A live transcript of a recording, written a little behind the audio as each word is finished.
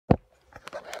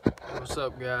What's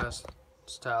up, guys?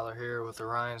 It's Tyler here with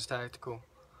Orion's Tactical.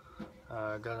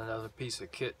 Got another piece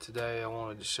of kit today I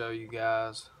wanted to show you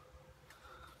guys.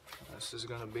 This is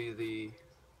going to be the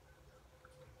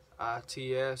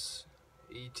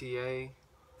ETA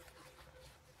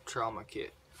Trauma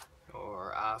Kit,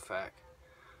 or IFAK.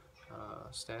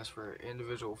 Stands for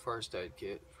Individual First Aid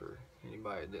Kit, for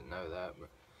anybody that didn't know that. But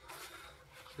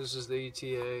this is the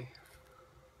ETA.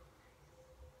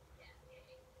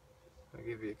 I'll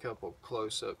give you a couple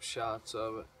close-up shots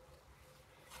of it.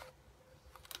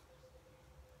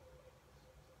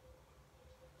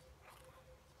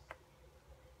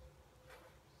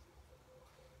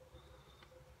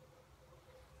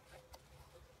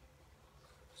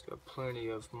 It's got plenty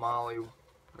of Molly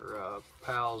or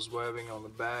PALS webbing on the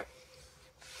back.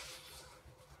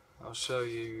 I'll show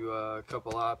you a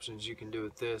couple options you can do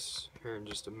with this here in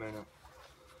just a minute.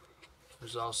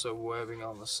 There's also webbing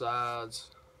on the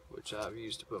sides, which I've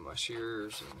used to put my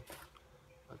shears and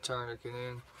a tourniquet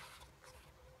in.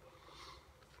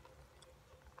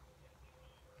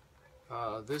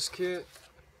 This kit,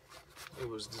 it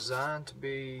was designed to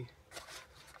be,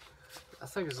 I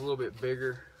think it's a little bit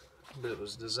bigger, but it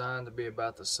was designed to be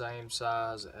about the same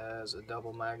size as a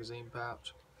double magazine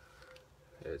pouch.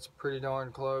 It's pretty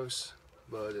darn close,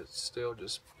 but it's still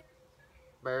just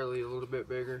barely a little bit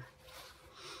bigger.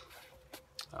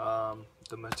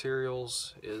 The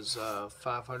materials is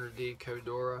 500D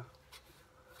Codura.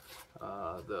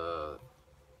 The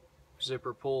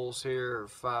zipper pulls here are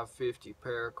 550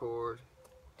 paracord.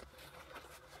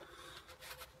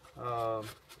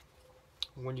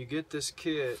 When you get this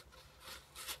kit,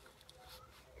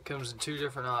 it comes in two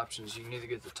different options. You can either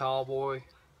get the tall boy,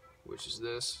 which is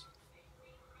this,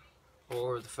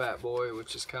 or the fat boy,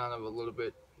 which is kind of a little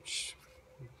bit,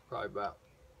 probably about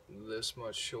this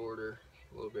much shorter,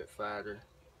 a little bit fatter.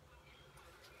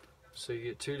 So you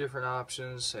get two different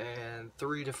options and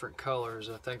three different colors.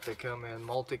 I think they come in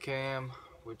multicam,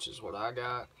 which is what I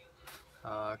got,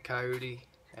 coyote,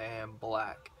 and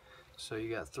black. So you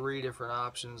got three different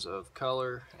options of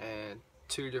color and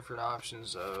two different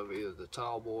options of either the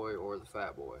tall boy or the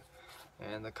fat boy.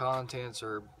 And the contents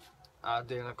are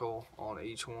identical on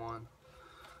each one.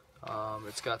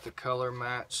 It's got the color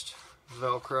matched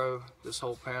Velcro. This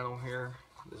whole panel here,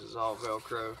 this is all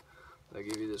Velcro. They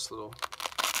give you this little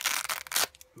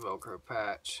Velcro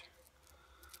patch.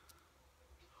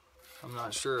 I'm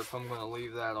not sure if I'm going to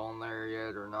leave that on there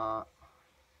yet or not,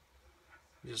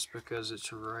 just because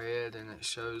it's red and it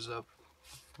shows up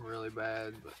really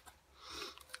bad.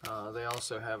 But they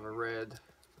also have a red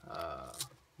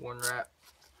one wrap,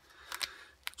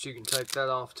 but you can take that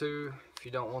off too. If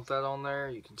you don't want that on there,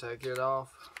 you can take it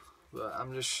off, but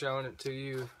I'm just showing it to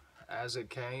you as it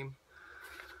came.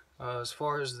 As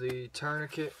far as the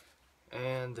tourniquet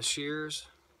and the shears,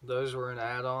 those were an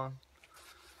add-on.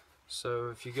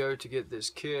 So if you go to get this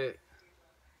kit,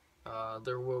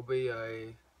 there will be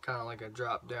a kind of like a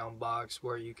drop-down box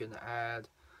where you can add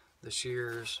the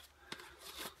shears.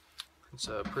 It's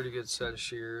a pretty good set of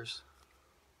shears.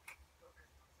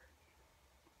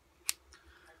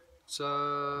 It's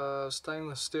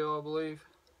stainless steel, I believe.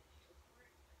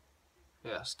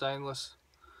 Yeah, stainless.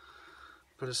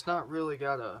 But it's not really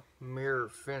got a mirror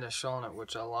finish on it,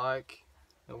 which I like.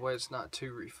 The way it's not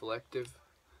too reflective.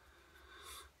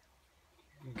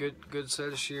 Good set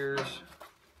of shears.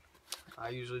 I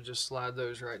usually just slide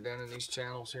those right down in these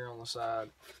channels here on the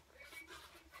side.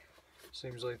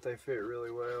 Seems like they fit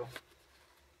really well.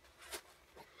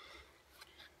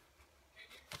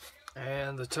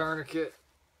 And the tourniquet,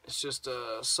 it's just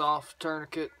a soft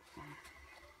tourniquet.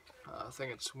 I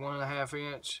think it's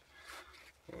 1.5 inch.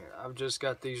 And I've just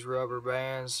got these rubber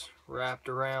bands wrapped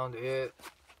around it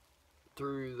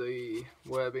through the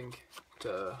webbing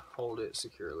to hold it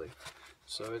securely,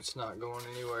 so it's not going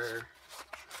anywhere.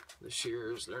 The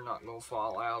shears, they're not going to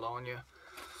fall out on you.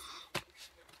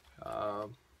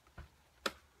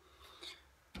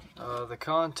 The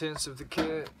contents of the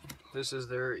kit, this is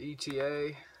their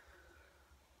ETA.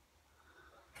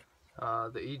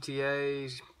 The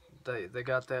ETAs, they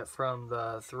got that from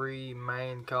the 3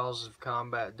 main causes of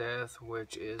combat death,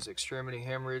 which is extremity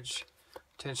hemorrhage,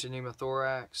 tension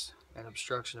pneumothorax, and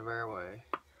obstruction of airway.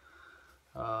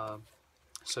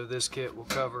 So this kit will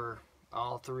cover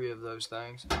all 3 of those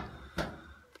things.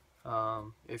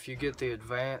 If you get the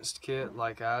advanced kit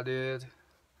like I did,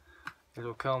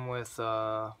 it'll come with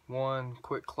 1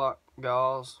 quick clock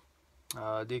gauze,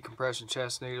 decompression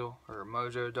chest needle or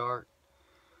mojo dart,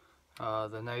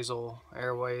 the nasal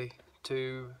airway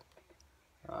tube,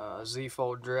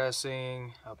 Z-fold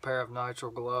dressing, a pair of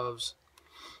nitrile gloves,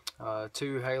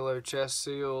 2 halo chest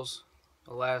seals,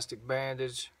 elastic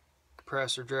bandage,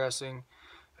 compressor dressing,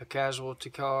 a casualty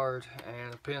card,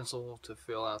 and a pencil to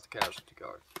fill out the casualty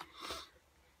card.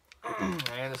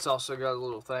 And it's also got a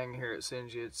little thing here that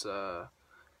sends you its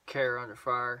care under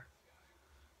fire.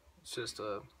 It's just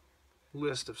a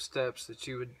list of steps that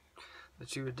you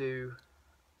would do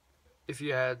if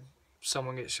you had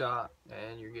someone get shot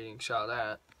and you're getting shot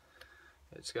at.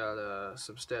 It's got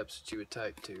some steps that you would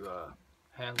take to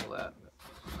handle that.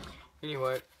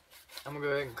 Anyway, I'm gonna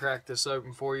go ahead and crack this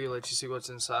open for you, let you see what's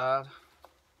inside.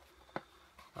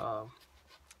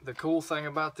 The cool thing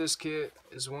about this kit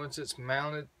is once it's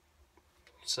mounted,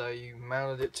 say you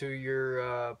mounted it to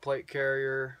your plate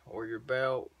carrier or your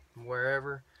belt,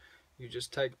 wherever, you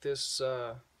just take this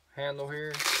handle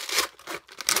here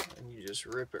and you just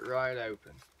rip it right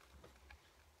open.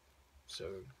 So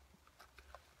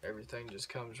everything just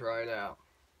comes right out.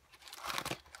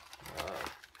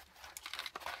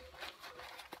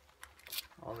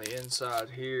 On the inside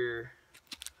here,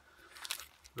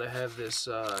 they have this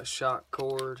shock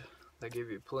cord. They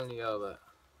give you plenty of it.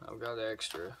 I've got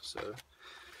extra, so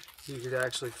you could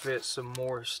actually fit some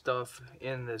more stuff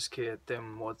in this kit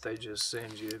than what they just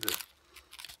send you. But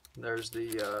there's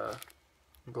the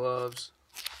gloves,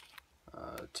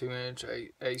 2-inch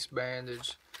ace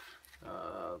bandage,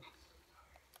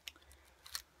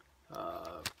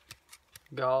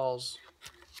 gauze,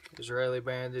 Israeli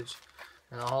bandage,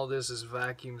 and all this is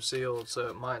vacuum sealed, so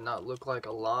it might not look like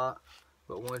a lot,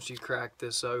 but once you crack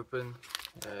this open,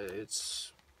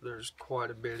 there's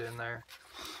quite a bit in there.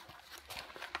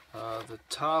 The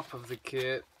top of the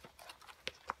kit,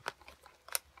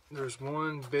 there's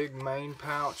one big main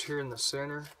pouch here in the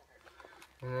center,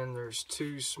 and then there's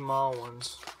two small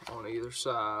ones on either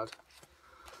side.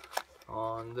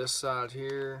 On this side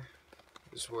here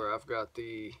is where I've got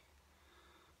the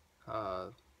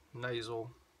nasal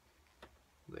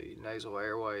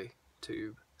airway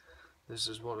tube. This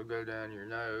is what will go down your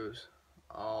nose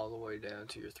all the way down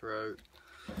to your throat.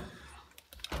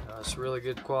 It's really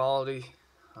good quality.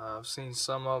 I've seen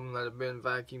some of them that have been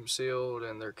vacuum sealed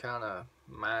and they're kind of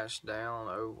mashed down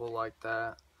oval like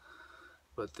that,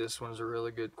 but this one's a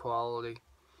really good quality,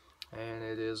 and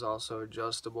it is also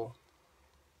adjustable.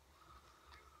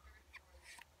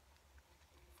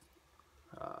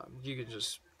 You can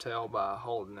just tell by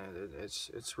holding it,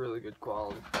 it's really good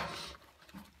quality.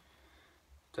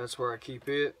 That's where I keep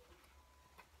it.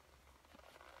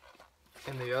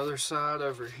 And the other side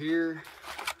over here,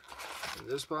 in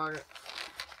this pocket,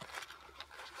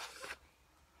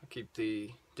 I keep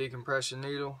the decompression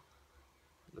needle,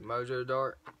 the Mojo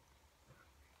dart,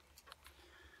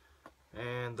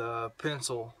 and the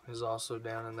pencil is also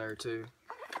down in there too.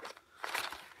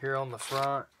 Here on the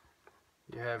front,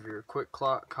 you have your quick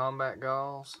clot combat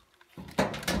gauze.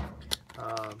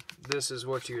 This is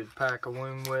what you would pack a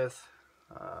wound with.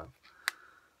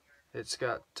 It's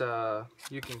got,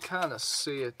 you can kind of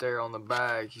see it there on the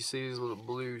back. You see these little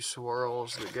blue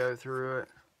swirls that go through it.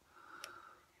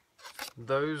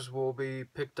 Those will be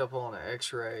picked up on an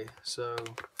x-ray. So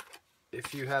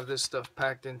if you have this stuff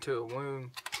packed into a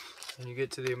wound and you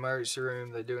get to the emergency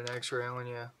room, they do an x-ray on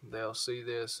you, they'll see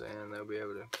this and they'll be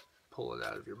able to pull it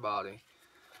out of your body.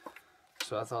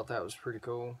 So I thought that was pretty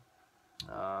cool.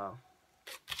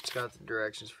 It's got the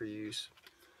directions for use.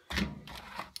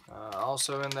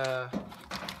 Also in the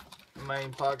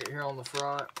main pocket here on the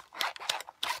front,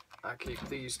 I keep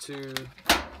these two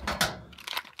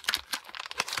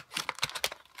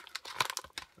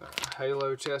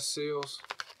halo chest seals.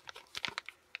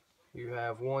 You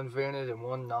have one vented and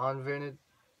one non-vented.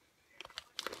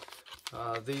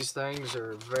 These things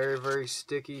are very, very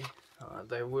sticky.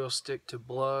 They will stick to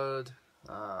blood,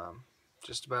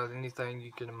 just about anything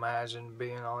you can imagine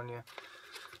being on you,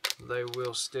 they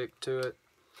will stick to it.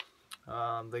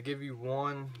 They give you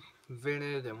one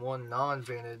vented and one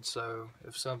non-vented, so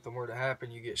if something were to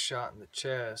happen, you get shot in the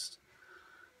chest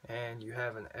and you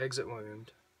have an exit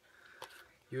wound,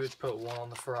 you would put one on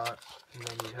the front and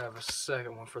then you'd have a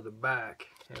second one for the back,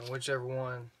 and whichever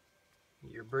one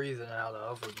you're breathing out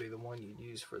of would be the one you'd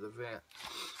use for the vent.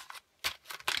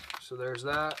 So there's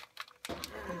that.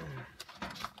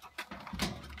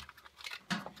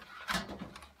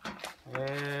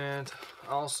 And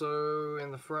also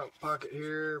in the front pocket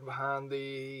here behind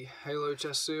the halo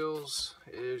chest seals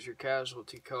is your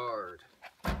casualty card.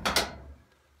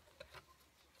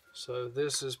 So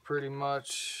this is pretty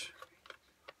much,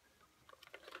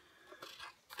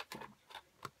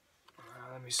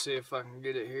 let me see if I can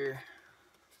get it here.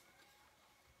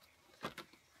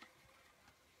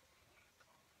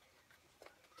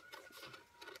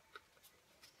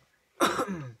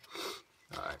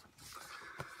 Alright,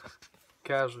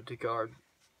 casualty card.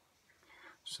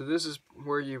 So this is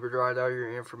where you would write all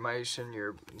your information,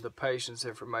 the patient's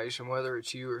information, whether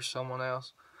it's you or someone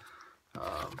else.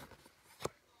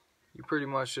 You pretty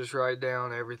much just write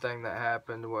down everything that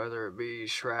happened, whether it be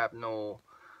shrapnel,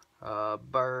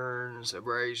 burns,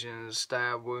 abrasions,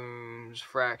 stab wounds,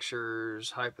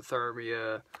 fractures,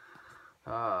 hypothermia,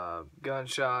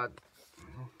 gunshot,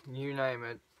 you name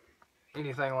it,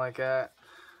 anything like that.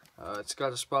 It's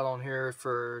got a spot on here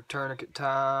for tourniquet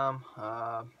time,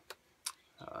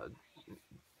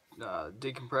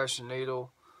 decompression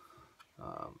needle,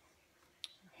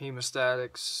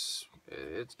 hemostatics.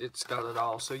 It's got it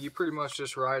all. So you pretty much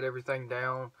just write everything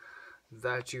down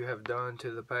that you have done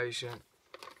to the patient.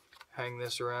 Hang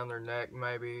this around their neck,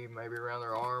 maybe around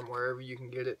their arm, wherever you can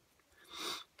get it.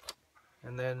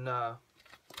 And then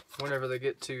whenever they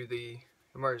get to the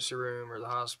emergency room or the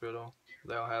hospital,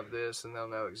 they'll have this and they'll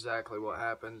know exactly what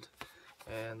happened,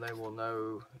 and they will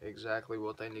know exactly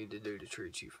what they need to do to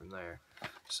treat you from there.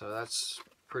 So that's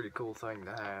a pretty cool thing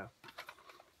to have.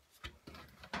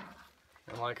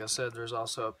 And like I said, there's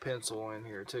also a pencil in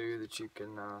here too that you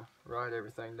can write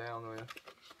everything down with.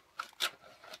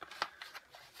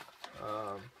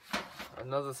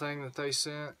 Another thing that they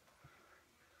sent,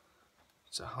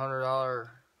 it's a $100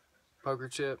 poker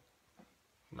chip.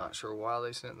 Not sure why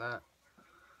they sent that,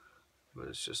 but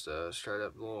it's just a straight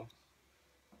up little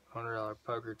 $100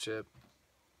 poker chip.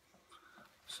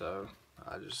 So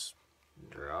I just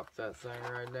dropped that thing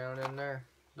right down in there.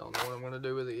 Don't know what I'm going to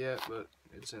do with it yet, but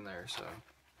it's in there. So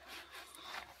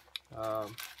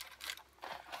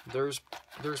there's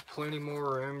plenty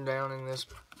more room down in this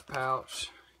pouch.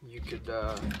 You could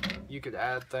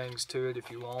add things to it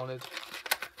if you wanted.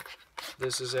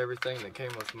 This is everything that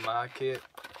came with my kit,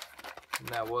 and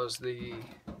that was the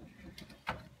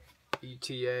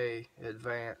ETA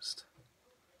Advanced,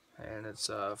 and it's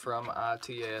from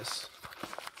ITS.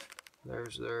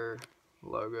 There's their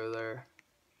logo there.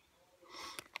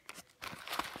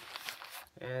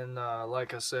 And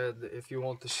like I said, if you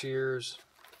want the shears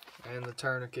and the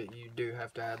tourniquet, you do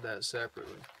have to add that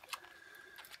separately.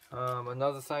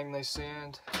 Another thing they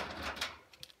send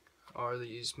are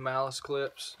these malice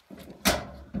clips.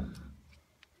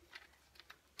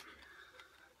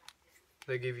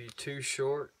 They give you 2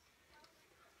 short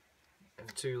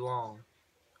and 2 long.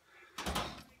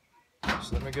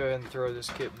 So let me go ahead and throw this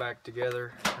kit back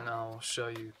together, and I'll show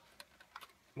you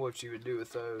what you would do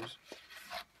with those.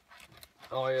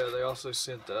 Oh yeah, they also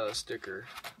sent a sticker,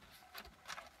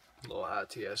 a little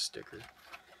ITS sticker.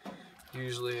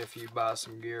 Usually if you buy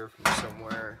some gear from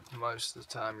somewhere, most of the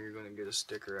time you're going to get a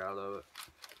sticker out of it,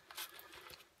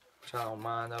 which I don't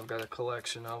mind. I've got a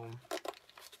collection of them.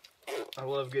 I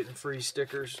love getting free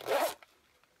stickers.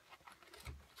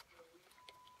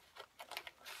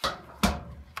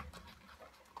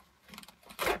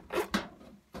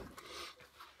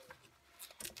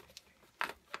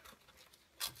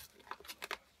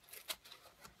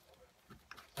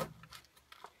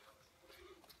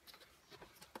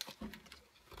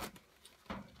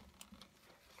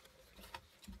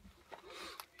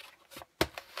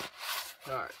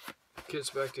 Alright, kit's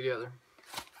back together.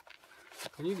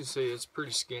 And you can see it's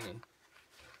pretty skinny.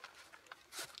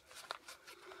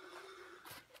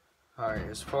 Alright,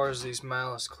 as far as these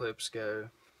malice clips go,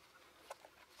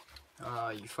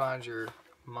 you find your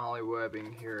molly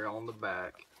webbing here on the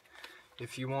back.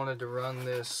 If you wanted to run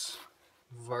this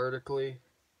vertically,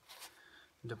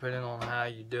 depending on how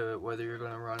you do it, whether you're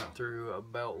going to run it through a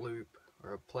belt loop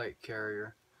or a plate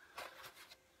carrier,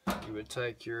 you would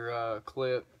take your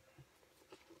clip,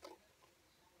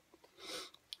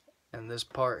 and this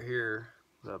part here,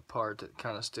 the part that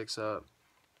kind of sticks up,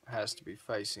 has to be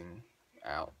facing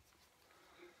out.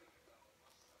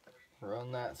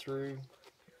 Run that through.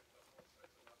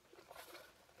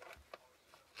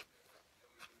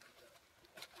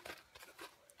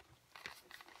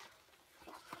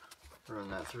 Run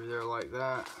that through there like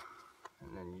that,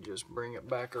 and then you just bring it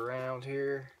back around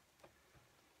here.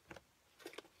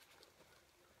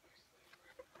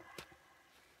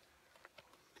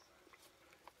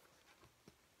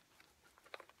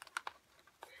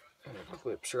 And it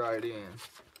clips right in,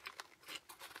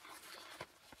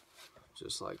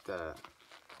 just like that.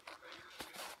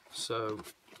 So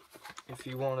if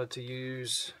you wanted to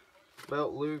use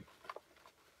belt loop,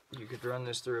 you could run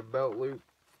this through a belt loop,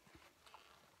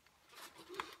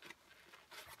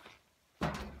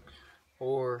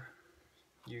 or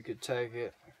you could take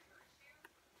it,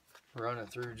 run it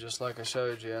through just like I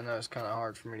showed you. I know it's kind of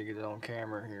hard for me to get it on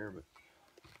camera here, but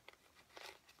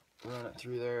run it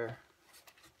through there.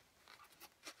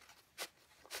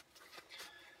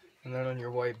 And then on your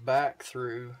way back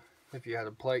through, if you had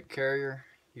a plate carrier,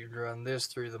 you'd run this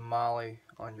through the molly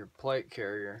on your plate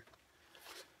carrier,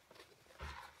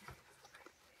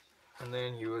 and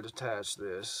then you would attach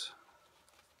this.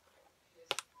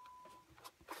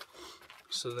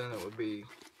 So then it would be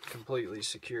completely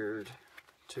secured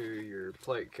to your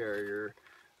plate carrier,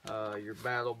 your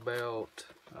battle belt,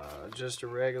 just a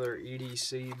regular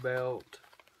EDC belt,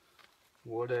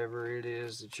 whatever it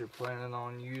is that you're planning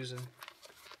on using.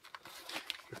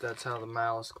 But that's how the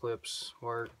malice clips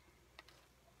work.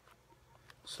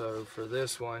 So for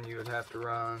this one, you would have to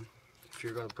run, if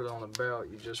you're going to put on a belt,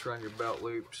 you just run your belt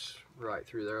loops right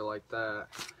through there like that,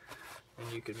 and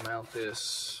you could mount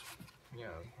this, you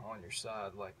know, on your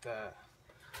side like that.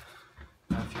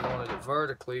 Now if you wanted it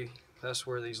vertically, that's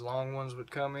where these long ones would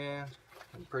come in,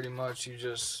 and pretty much you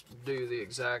just do the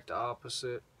exact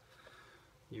opposite.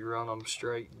 You run them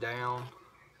straight down,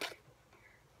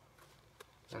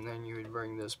 and then you would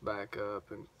bring this back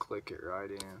up and click it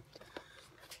right in.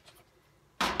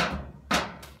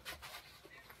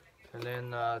 And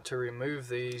then to remove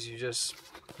these,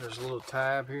 there's a little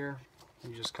tab here.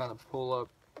 You just kind of pull up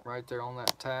right there on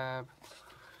that tab.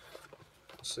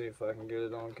 Let's see if I can get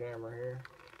it on camera here.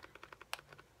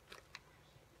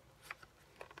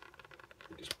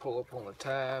 You just pull up on the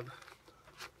tab,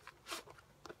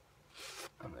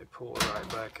 and they pull it right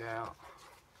back out.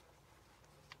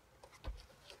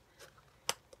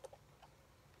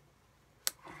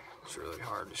 It's really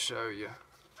hard to show you.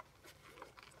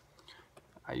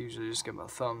 I usually just get my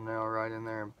thumbnail right in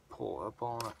there and pull up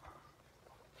on it.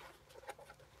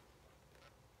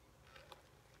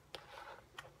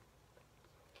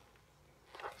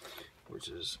 Which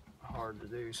is hard to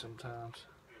do sometimes.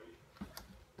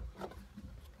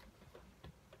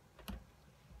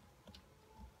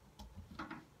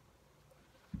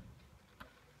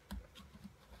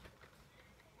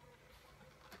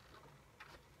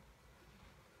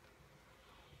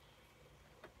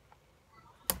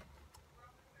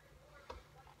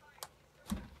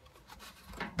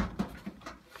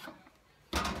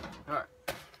 Alright,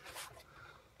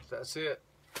 that's it.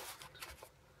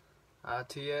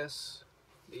 ITS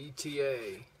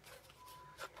ETA.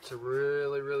 It's a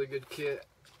really good kit.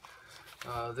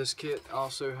 This kit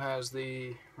also has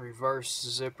the reverse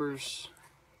zippers,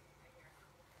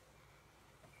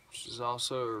 which is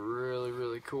also a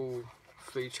really cool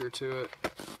feature to it.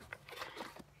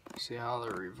 See how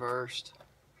they're reversed?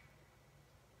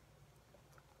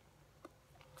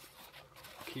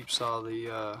 Keeps all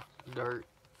the dirt,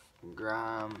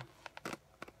 grime,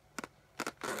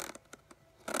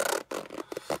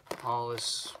 all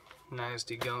this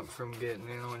nasty gunk from getting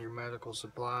in on your medical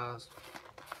supplies.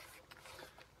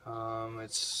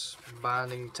 It's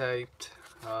binding taped.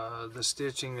 The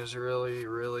stitching is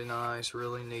really nice,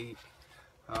 really neat.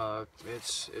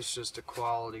 It's just a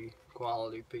quality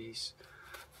piece.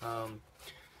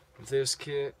 This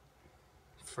kit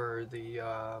for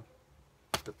the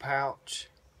pouch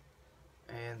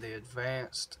and the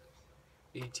advanced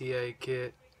ETA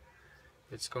kit,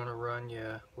 it's going to run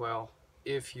you, well,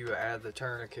 if you add the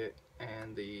tourniquet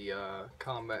and the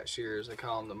combat shears, they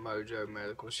call them the Mojo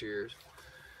medical shears.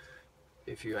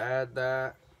 If you add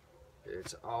that,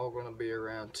 it's all going to be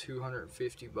around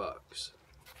 250 bucks.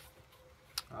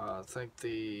 I think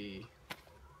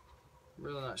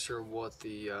really not sure what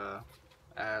the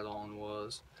add-on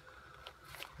was,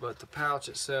 but the pouch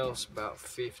itself's about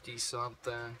 50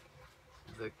 something.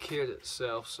 The kit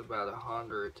itself's about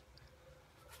 100,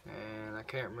 and I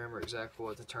can't remember exactly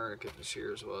what the tourniquet and the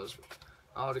shears was. But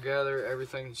altogether,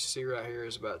 everything you see right here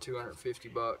is about 250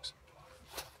 bucks.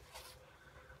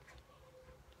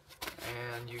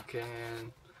 And you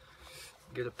can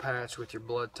get a patch with your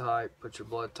blood type, put your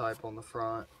blood type on the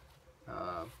front.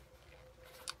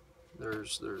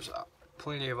 There's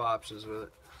plenty of options with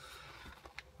it.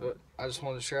 But I just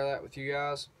wanted to share that with you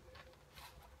guys.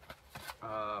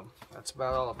 That's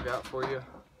about all I've got for you.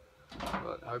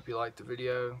 But I hope you liked the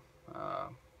video.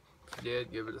 If you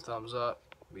did, give it a thumbs up.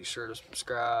 Be sure to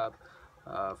subscribe.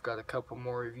 I've got a couple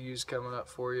more reviews coming up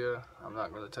for you. I'm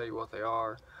not going to tell you what they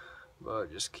are,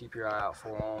 but just keep your eye out for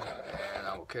them, and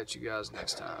I will catch you guys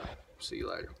next time. See you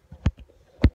later.